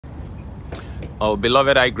Oh,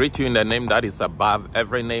 beloved, I greet you in the name that is above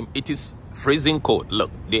every name. It is freezing cold. Look,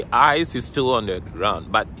 the ice is still on the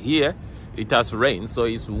ground, but here it has rained, so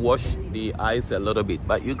it's washed the ice a little bit.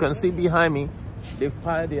 But you can see behind me, they've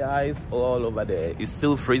piled the ice all over there. It's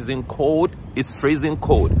still freezing cold. It's freezing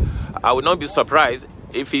cold. I would not be surprised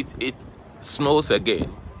if it snows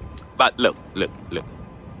again. But look.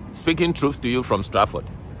 Speaking truth to you from Stratford.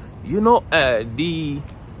 You know, the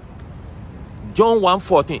John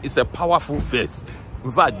 1:14 is a powerful verse.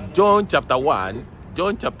 In fact, John chapter 1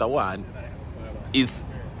 is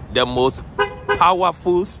the most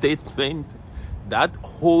powerful statement that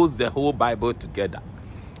holds the whole Bible together.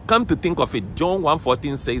 Come to think of it, John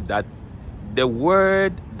 1:14 says that the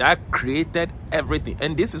word that created everything,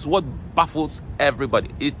 and this is what baffles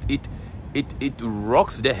everybody. It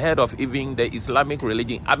rocks the head of even the Islamic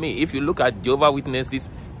religion. I mean, if you look at Jehovah's Witnesses,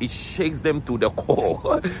 it shakes them to the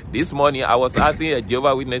core. This morning, I was asking a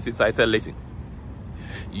Jehovah's Witnesses, I said, listen,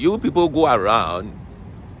 you people go around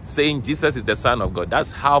saying Jesus is the Son of God.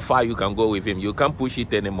 That's how far you can go with him. You can't push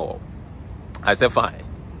it anymore. I said, fine.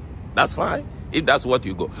 That's fine, if that's what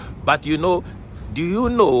you go. But you know, do you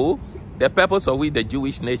know the purpose of which the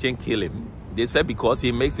Jewish nation killed him? They said because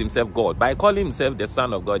he makes himself God. By calling himself the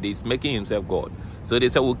Son of God, he's making himself God. So they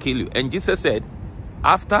said, we'll kill you. And Jesus said,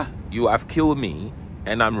 after you have killed me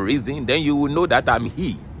and I'm risen, then you will know that I'm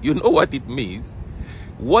he. You know what it means?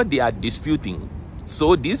 What they are disputing.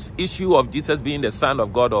 So this issue of Jesus being the Son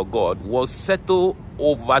of God or God was settled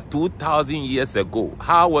over 2,000 years ago.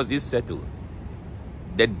 How was it settled?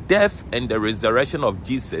 The death and the resurrection of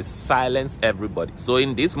Jesus silenced everybody. So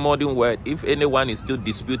in this modern world, if anyone is still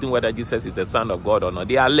disputing whether Jesus is the Son of God or not,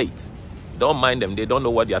 they are late. Don't mind them. They don't know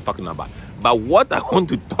what they are talking about. But what I want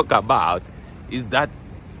to talk about is that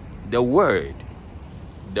the word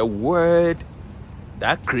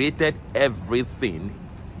that created everything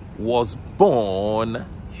was born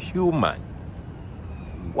human.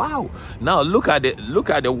 Wow. Now look at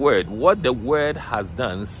the word. What the word has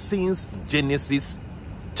done since Genesis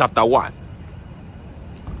chapter 1.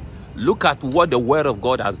 Look at what the word of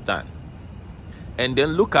God has done. And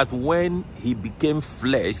then look at when he became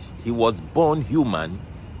flesh, he was born human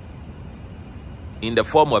in the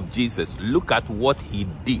form of Jesus. Look at what he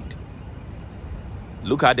did.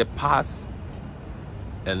 Look at the past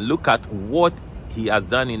and look at what he has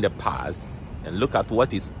done in the past and look at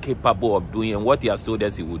what he's capable of doing and what he has told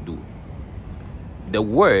us he would do. The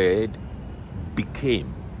word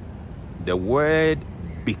became. The word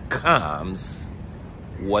becomes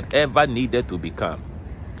whatever needed to become.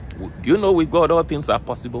 Do you know with God all things are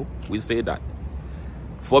possible? We say that.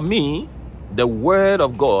 For me, the word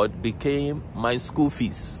of God became my school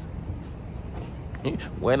fees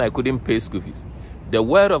when I couldn't pay school fees. The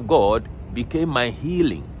word of God became my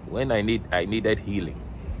healing when I needed healing.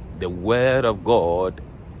 The word of God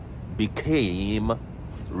became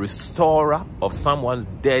restorer of someone's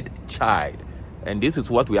dead child. And this is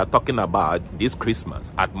what we are talking about this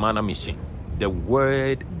Christmas at Manna Mission. The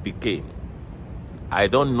word became. I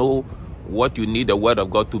don't know what you need the word of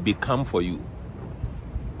God to become for you.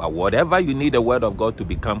 But whatever you need the word of God to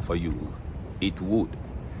become for you, it would.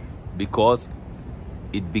 Because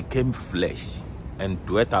it became flesh and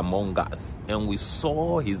dwelt among us. And we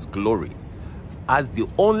saw his glory as the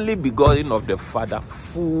only begotten of the Father,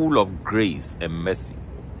 full of grace and mercy.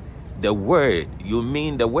 The word, you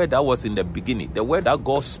mean the word that was in the beginning, the word that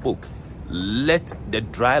God spoke, let the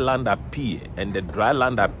dry land appear, and the dry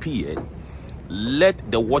land appeared.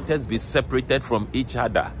 Let the waters be separated from each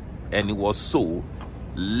other, and it was so.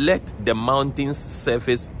 Let the mountains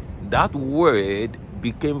surface. That word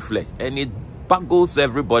became flesh, and it boggles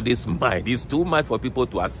everybody's mind. It's too much for people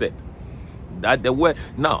to accept that the word.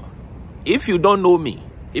 Now, if you don't know me,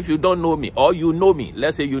 or you know me,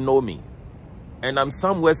 let's say you know me, and I'm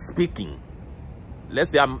somewhere speaking. Let's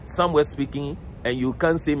say I'm somewhere speaking and you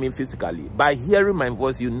can't see me physically. By hearing my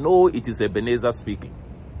voice, you know it is Ebenezer speaking.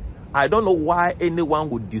 I don't know why anyone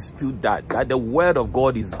would dispute that the word of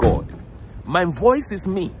God is God. My voice is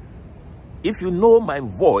me. If you know my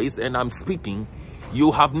voice and I'm speaking,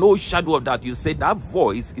 you have no shadow of that. You say that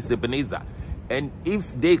voice is Ebenezer. And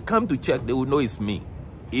if they come to check, they will know it's me.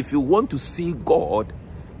 If you want to see God,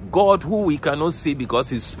 God who we cannot see because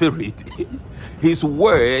his spirit, his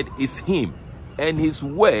word is him. And his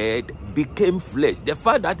word became flesh. The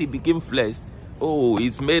fact that he became flesh, oh,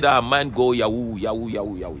 it's made our mind go yahoo, yahoo,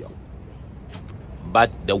 yahoo, yahoo, yahoo. But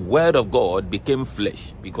the word of God became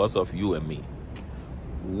flesh because of you and me.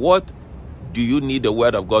 What do you need the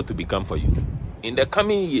word of God to become for you? In the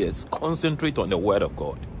coming years, concentrate on the word of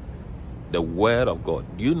God. The word of God.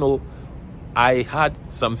 Do you know, I had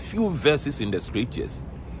some few verses in the scriptures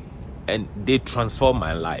and they transformed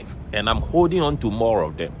my life, and I'm holding on to more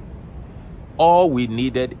of them. All we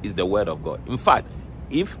needed is the word of God. In fact,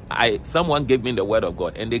 if someone gave me the word of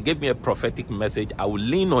God and they gave me a prophetic message, I will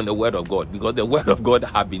lean on the word of God, because the word of God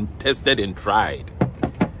have been tested and tried,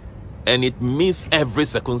 and it meets every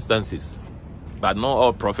circumstances. But not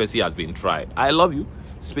all prophecy has been tried. I love you.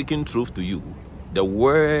 Speaking truth to you, the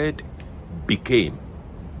word became.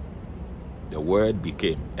 The word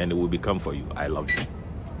became, and it will become for you. I love you.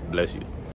 Bless you.